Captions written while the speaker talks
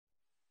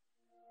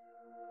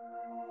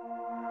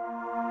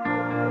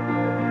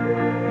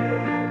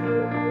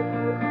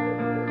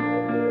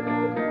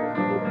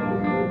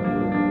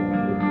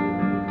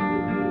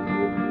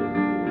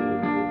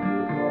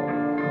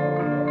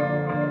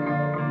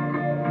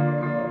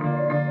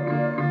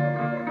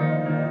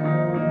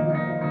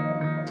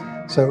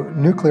So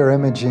nuclear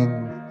imaging,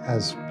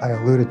 as I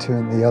alluded to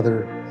in the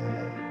other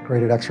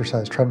graded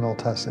exercise treadmill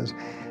test,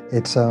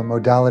 it's a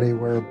modality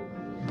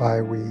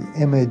whereby we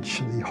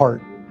image the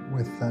heart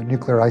with a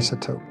nuclear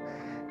isotope,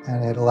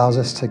 and it allows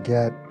us to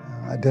get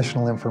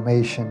additional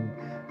information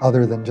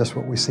other than just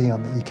what we see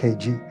on the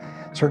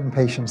EKG. Certain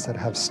patients that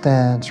have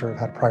stents or have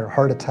had prior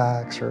heart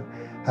attacks or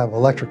have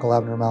electrical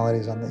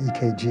abnormalities on the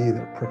EKG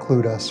that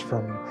preclude us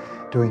from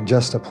doing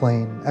just a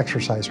plain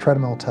exercise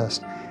treadmill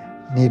test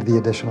need the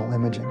additional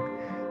imaging.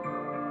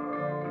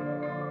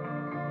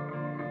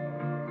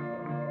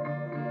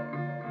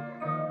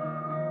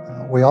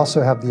 We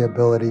also have the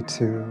ability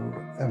to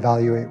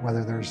evaluate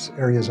whether there's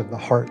areas of the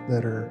heart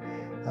that are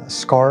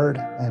scarred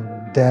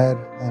and dead,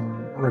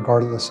 and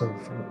regardless of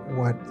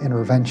what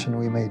intervention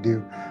we may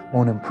do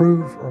won't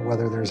improve, or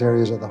whether there's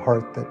areas of the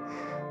heart that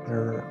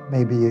there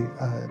may be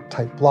a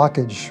tight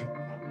blockage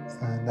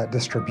and that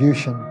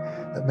distribution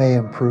that may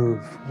improve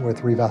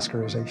with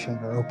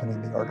revascularization or opening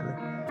the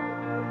artery.